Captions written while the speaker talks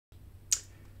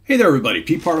Hey there everybody,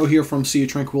 Pete Pardo here from Sea of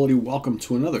Tranquility. Welcome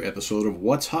to another episode of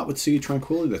What's Hot with Sea of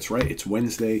Tranquility. That's right, it's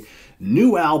Wednesday.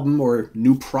 New album or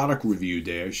new product review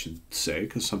day, I should say,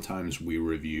 because sometimes we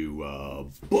review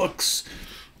books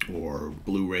or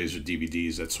Blu-rays or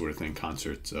DVDs, that sort of thing,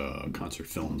 concert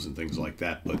films and things like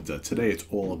that. But today it's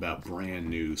all about brand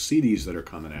new CDs that are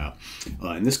coming out.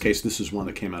 In this case, this is one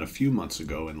that came out a few months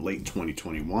ago in late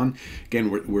 2021.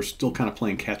 Again, we're still kind of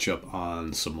playing catch-up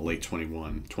on some late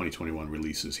 2021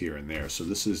 releases here and there. So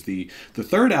this is the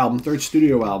third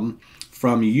studio album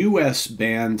from US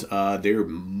band. They're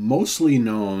mostly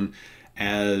known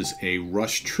as a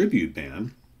Rush tribute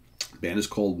band. The band is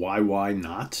called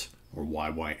YYNOT, or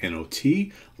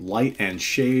YYNOT, Light and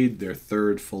Shade, their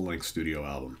third full-length studio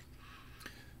album.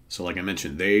 So like I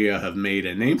mentioned, they have made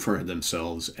a name for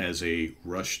themselves as a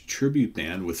Rush tribute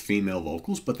band with female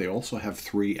vocals, but they also have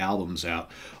 3 albums out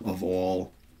of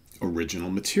all original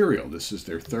material. This is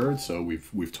their third, so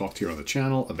we've talked here on the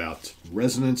channel about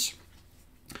Resonance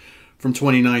from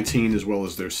 2019, as well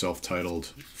as their self-titled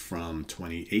from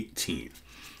 2018.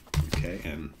 Okay,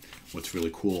 and what's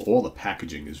really cool, all the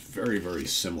packaging is very, very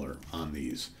similar on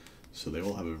these. So they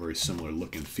all have a very similar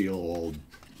look and feel, all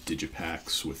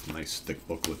digipacks with nice thick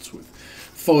booklets with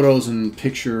photos and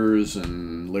pictures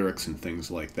and lyrics and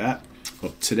things like that.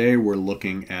 But today we're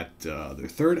looking at their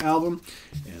third album,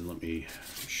 and let me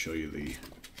show you the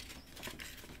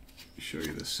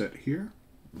set here.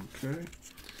 Okay,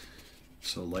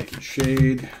 so Light and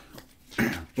Shade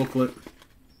booklet.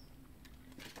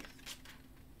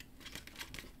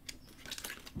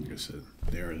 Like I said,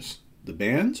 there is the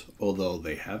band, although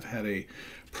they have had a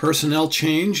personnel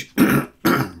change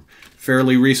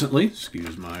fairly recently.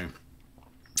 Excuse my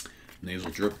nasal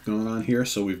drip going on here.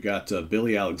 So we've got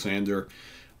Billy Alexander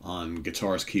on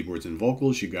guitars, keyboards, and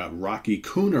vocals. You got Rocky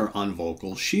Cooner on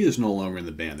vocals. She is no longer in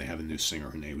the band. They have a new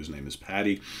singer whose name is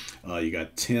Patty. You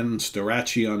got Tim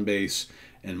Staracci on bass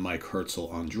and Mike Herzl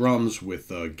on drums,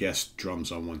 with guest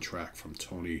drums on one track from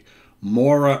Tony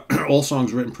Mora. All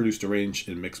songs written, produced, arranged,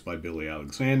 and mixed by Billy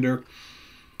Alexander.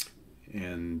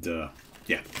 And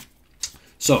yeah,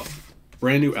 so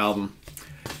brand new album.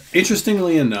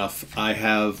 Interestingly enough, I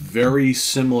have very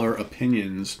similar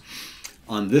opinions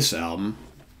on this album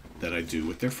that I do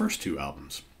with their first 2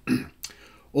 albums.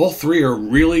 All 3 are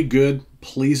really good,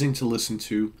 pleasing to listen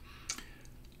to.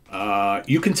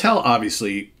 You can tell,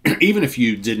 obviously, even if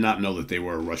you did not know that they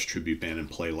were a Rush tribute band and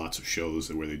play lots of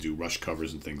shows where they do Rush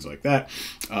covers and things like that,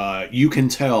 you can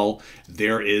tell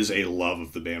there is a love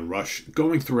of the band Rush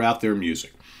going throughout their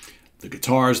music. The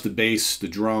guitars, the bass, the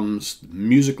drums,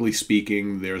 musically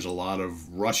speaking, there's a lot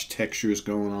of Rush textures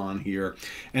going on here.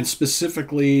 And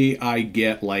specifically, I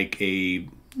get like a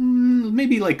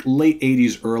maybe like late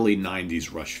 80s, early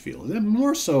 90s Rush feel. They're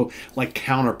more so like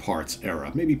Counterparts era,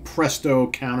 maybe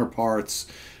Presto, Counterparts,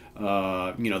 you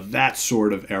know, that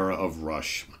sort of era of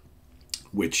Rush,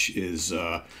 which is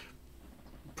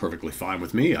perfectly fine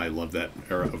with me. I love that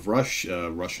era of Rush.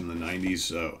 Rush in the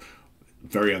 90s,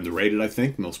 very underrated, I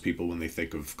think. Most people, when they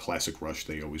think of classic Rush,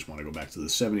 they always want to go back to the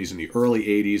 70s and the early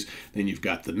 80s. Then you've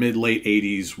got the mid-late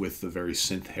 80s with the very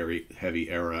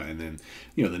synth-heavy era, and then,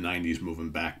 you know, the 90s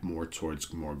moving back more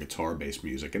towards more guitar-based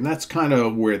music. And that's kind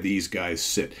of where these guys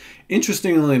sit.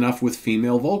 Interestingly enough, with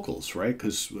female vocals, right?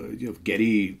 Because you have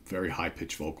Getty, very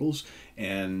high-pitched vocals,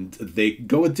 and they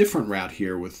go a different route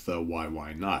here with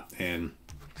YYNOT. And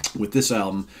with this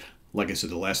album, like I said,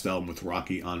 the last album with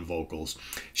Rocky on vocals,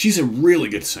 she's a really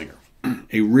good singer.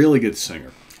 A really good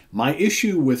singer. My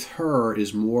issue with her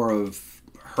is more of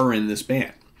her in this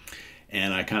band.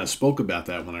 And I kind of spoke about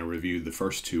that when I reviewed the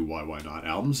first 2 YYNOT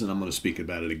albums, and I'm going to speak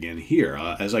about it again here.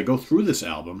 As I go through this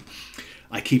album,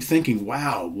 I keep thinking,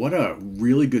 wow, what a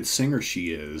really good singer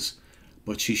she is,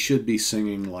 but she should be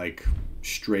singing like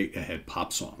straight ahead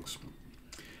pop songs.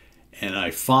 And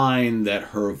I find that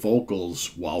her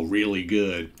vocals, while really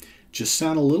good, just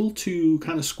sound a little too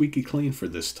kind of squeaky clean for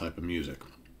this type of music.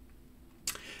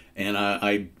 And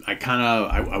I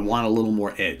want a little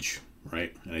more edge,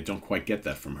 right? And I don't quite get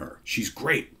that from her. She's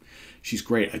great. She's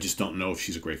great. I just don't know if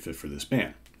she's a great fit for this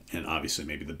band. And obviously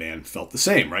maybe the band felt the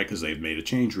same, right? Because they've made a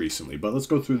change recently. But let's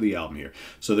go through the album here.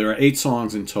 So there are 8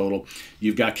 songs in total.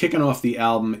 You've got, kicking off the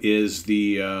album is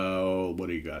the, what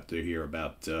do you got there here?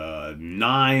 About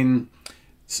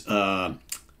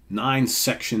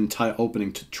 9-section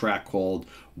opening track called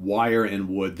Wire and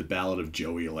Wood, the Ballad of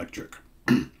Joey Electric,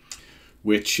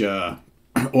 which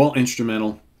all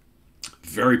instrumental,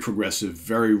 very progressive,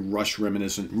 very Rush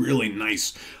reminiscent, really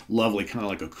nice, lovely kind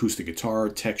of like acoustic guitar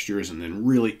textures, and then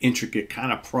really intricate,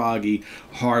 kind of proggy,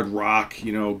 hard rock,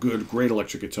 you know, good, great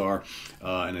electric guitar.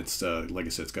 And it's, like I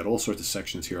said, it's got all sorts of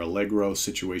sections here: Allegro,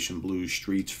 Situation Blues,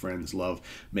 Streets, Friends, Love,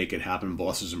 Make It Happen,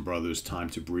 Bosses and Brothers, Time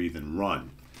to Breathe and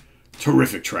Run.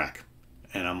 Terrific track.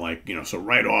 And I'm like, you know, so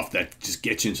right off that just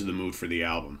gets you into the mood for the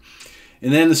album.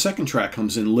 And then the second track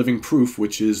comes in, Living Proof,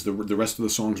 which is the rest of the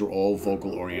songs are all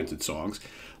vocal-oriented songs.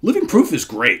 Living Proof is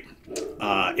great.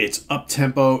 It's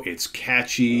up-tempo, it's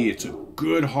catchy, it's a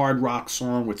good hard rock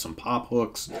song with some pop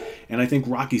hooks. And I think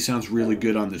Rocky sounds really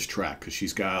good on this track because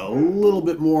she's got a little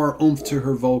bit more oomph to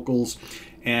her vocals,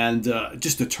 and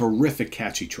just a terrific,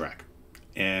 catchy track.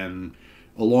 And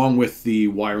along with the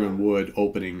Wire and Wood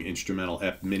opening instrumental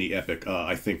mini epic,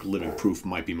 I think Living Proof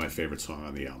might be my favorite song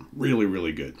on the album. Really,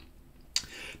 really good.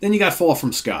 Then you got Fall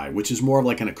From Sky, which is more of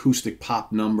like an acoustic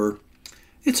pop number.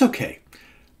 It's okay.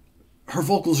 Her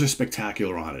vocals are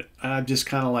spectacular on it. I'm just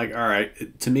kind of like, all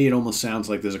right. To me, it almost sounds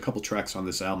like there's a couple tracks on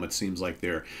this album. It seems like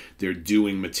they're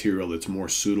doing material that's more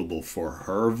suitable for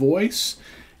her voice.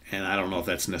 And I don't know if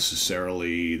that's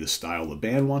necessarily the style the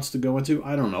band wants to go into.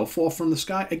 I don't know. Fall From the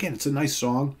Sky, again, it's a nice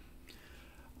song.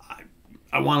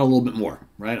 I want a little bit more,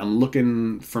 right? I'm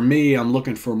looking for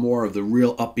more of the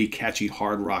real upbeat, catchy,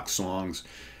 hard rock songs,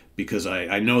 because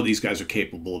I know these guys are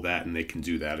capable of that, and they can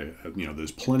do that. You know,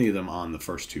 there's plenty of them on the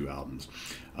first two albums.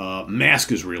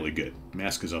 Mask is really good.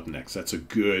 Mask is up next. That's a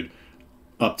good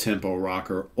up-tempo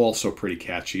rocker, also pretty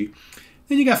catchy.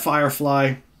 Then you got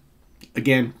Firefly.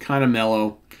 Again, kind of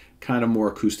mellow, kind of more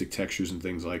acoustic textures and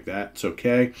things like that. It's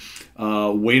okay.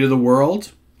 Weight of the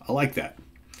World. I like that.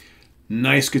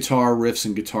 Nice guitar riffs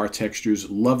and guitar textures.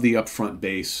 Love the up-front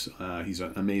bass. He's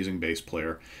an amazing bass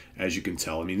player, as you can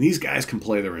tell. I mean, these guys can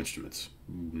play their instruments,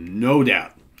 no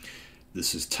doubt.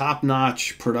 This is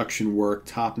top-notch production work,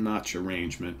 top-notch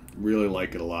arrangement. Really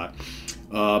like it a lot.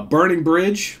 Burning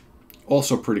Bridge,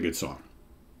 also a pretty good song.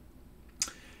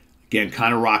 Again,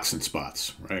 kind of rocks in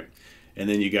spots, right? And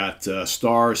then you got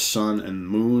Stars, Sun, and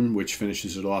Moon, which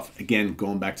finishes it off. Again,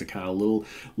 going back to kind of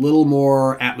little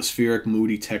more atmospheric,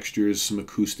 moody textures, some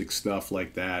acoustic stuff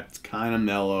like that. It's kind of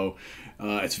mellow.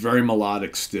 It's very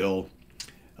melodic still.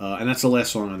 And that's the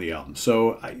last song on the album.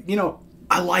 So,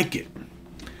 I like it.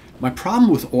 My problem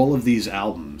with all of these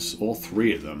albums, all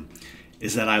three of them,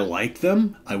 is that I like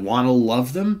them, I want to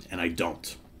love them, and I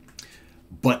don't.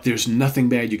 But there's nothing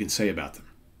bad you can say about them.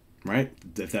 Right?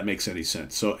 If that makes any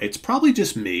sense. So it's probably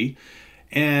just me,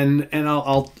 and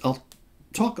I'll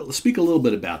speak a little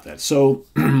bit about that. So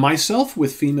myself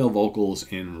with female vocals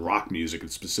in rock music, and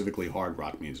specifically hard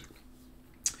rock music,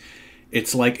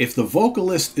 it's like if the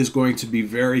vocalist is going to be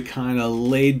very kind of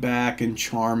laid back and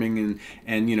charming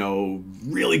and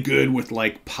really good with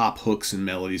like pop hooks and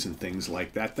melodies and things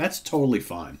like that, that's totally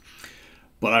fine.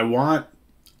 But I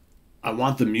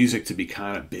want the music to be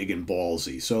kind of big and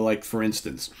ballsy. So, like, for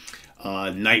instance,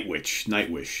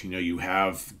 Nightwish. You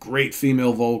have great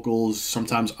female vocals,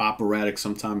 sometimes operatic,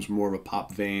 sometimes more of a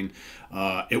pop vein.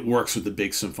 It works with the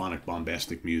big symphonic,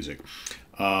 bombastic music.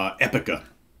 Epica.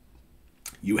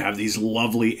 You have these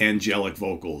lovely angelic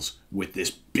vocals with this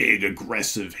big,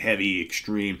 aggressive, heavy,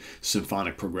 extreme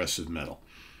symphonic progressive metal.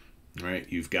 Right,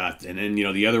 you've got, and then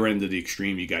the other end of the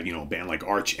extreme, you got a band like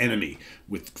Arch Enemy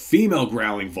with female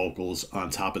growling vocals on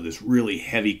top of this really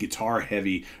heavy,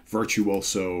 guitar-heavy,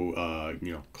 virtuoso,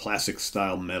 classic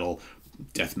style metal,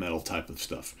 death metal type of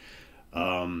stuff.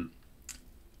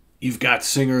 You've got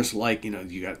singers like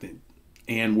you got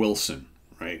Ann Wilson,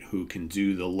 right, who can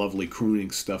do the lovely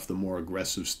crooning stuff, the more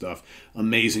aggressive stuff,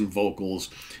 amazing vocals.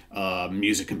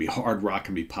 Music can be hard rock,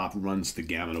 can be pop, runs the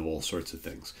gamut of all sorts of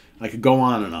things. I could go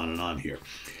on and on and on here.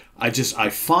 I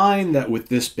find that with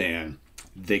this band,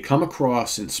 they come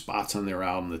across in spots on their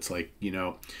album that's like,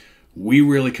 we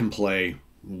really can play.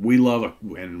 We love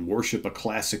and worship a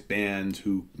classic band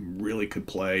who really could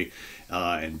play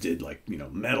and did like,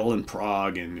 metal and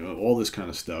prog and all this kind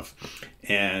of stuff.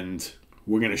 And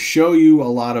we're going to show you a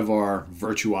lot of our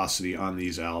virtuosity on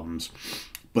these albums,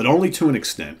 but only to an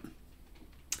extent.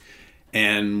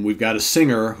 And we've got a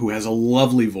singer who has a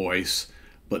lovely voice,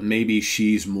 but maybe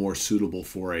she's more suitable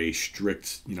for a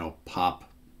strict, pop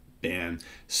band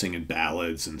singing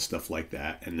ballads and stuff like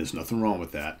that. And there's nothing wrong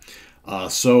with that.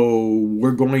 So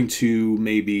we're going to,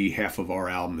 maybe half of our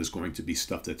album is going to be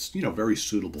stuff that's, very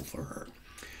suitable for her.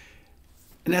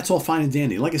 And that's all fine and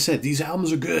dandy. Like I said, these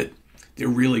albums are good. They're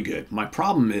really good. My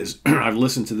problem is I've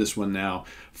listened to this one now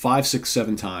 5, 6,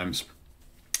 7 times,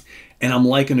 and I'm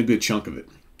liking a good chunk of it.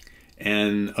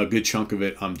 And a good chunk of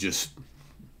it,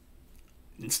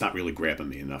 it's not really grabbing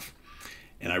me enough.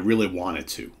 And I really wanted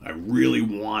to. I really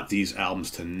want these albums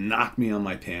to knock me on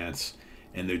my pants,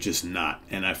 and they're just not.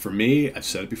 And for me, I've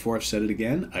said it before, I've said it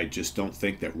again, I just don't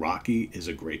think that Rocky is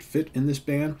a great fit in this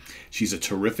band. She's a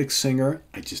terrific singer.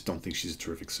 I just don't think she's a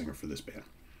terrific singer for this band.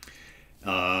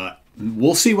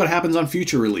 We'll see what happens on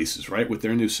future releases, right, with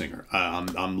their new singer.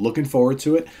 I'm looking forward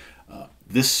to it.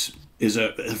 This is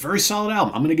a very solid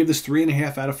album. I'm going to give this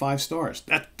 3.5 out of 5 stars.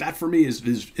 That for me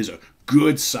is a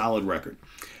good, solid record.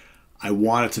 I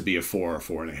want it to be a 4 or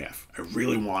 4.5. I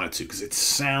really want it to, because it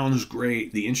sounds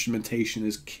great. The instrumentation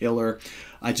is killer.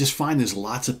 I just find there's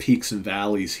lots of peaks and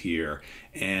valleys here.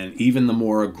 And even the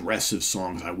more aggressive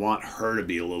songs, I want her to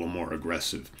be a little more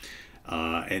aggressive.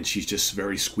 And she's just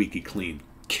very squeaky clean.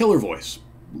 Killer voice.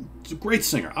 She's a great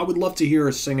singer. I would love to hear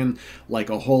her singing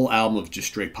like a whole album of just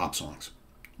straight pop songs.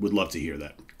 Would love to hear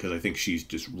that, because I think she's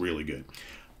just really good.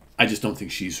 I just don't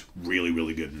think she's really,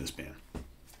 really good in this band.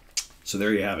 So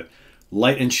there you have it.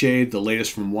 Light and Shade, the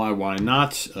latest from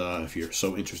YYNOT. If you're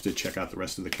so interested, check out the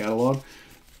rest of the catalog.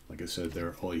 Like I said,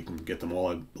 you can get them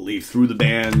all, I believe, through the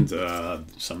band.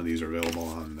 Some of these are available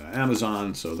on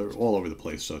Amazon, so they're all over the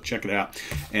place. So check it out.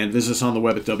 And visit us on the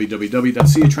web at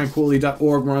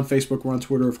www.seaoftranquility.org. We're on Facebook, we're on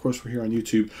Twitter, of course, we're here on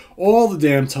YouTube all the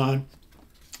damn time.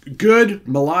 Good,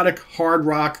 melodic, hard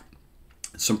rock,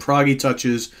 some proggy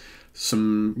touches,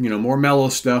 some, more mellow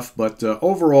stuff, but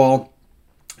overall,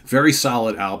 very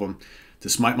solid album.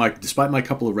 Despite my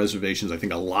couple of reservations, I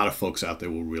think a lot of folks out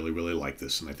there will really, really like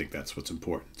this, and I think that's what's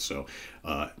important. So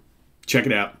check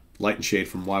it out. Light and Shade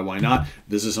from YYNOT.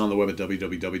 Visit us on the web at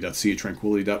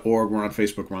www.seaoftranquility.org. We're on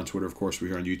Facebook, we're on Twitter, of course, we're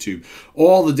here on YouTube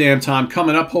all the damn time.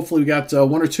 Coming up, hopefully we got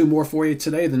 1 or 2 more for you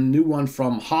today. The new one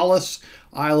from Hollis,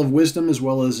 Isle of Wisdom, as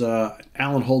well as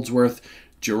Alan Holdsworth,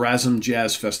 Jerasm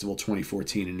Jazz Festival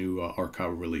 2014, a new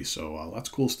archival release. So lots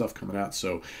of cool stuff coming out.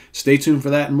 So stay tuned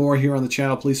for that and more here on the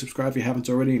channel. Please subscribe if you haven't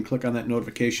already and click on that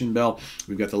notification bell.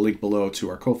 We've got the link below to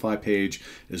our Ko-Fi page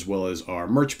as well as our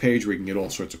merch page where you can get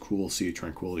all sorts of cool Sea of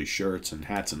Tranquility shirts and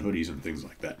hats and hoodies and things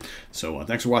like that. So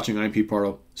thanks for watching. I'm Pete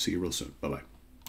Pardo. See you real soon. Bye-bye.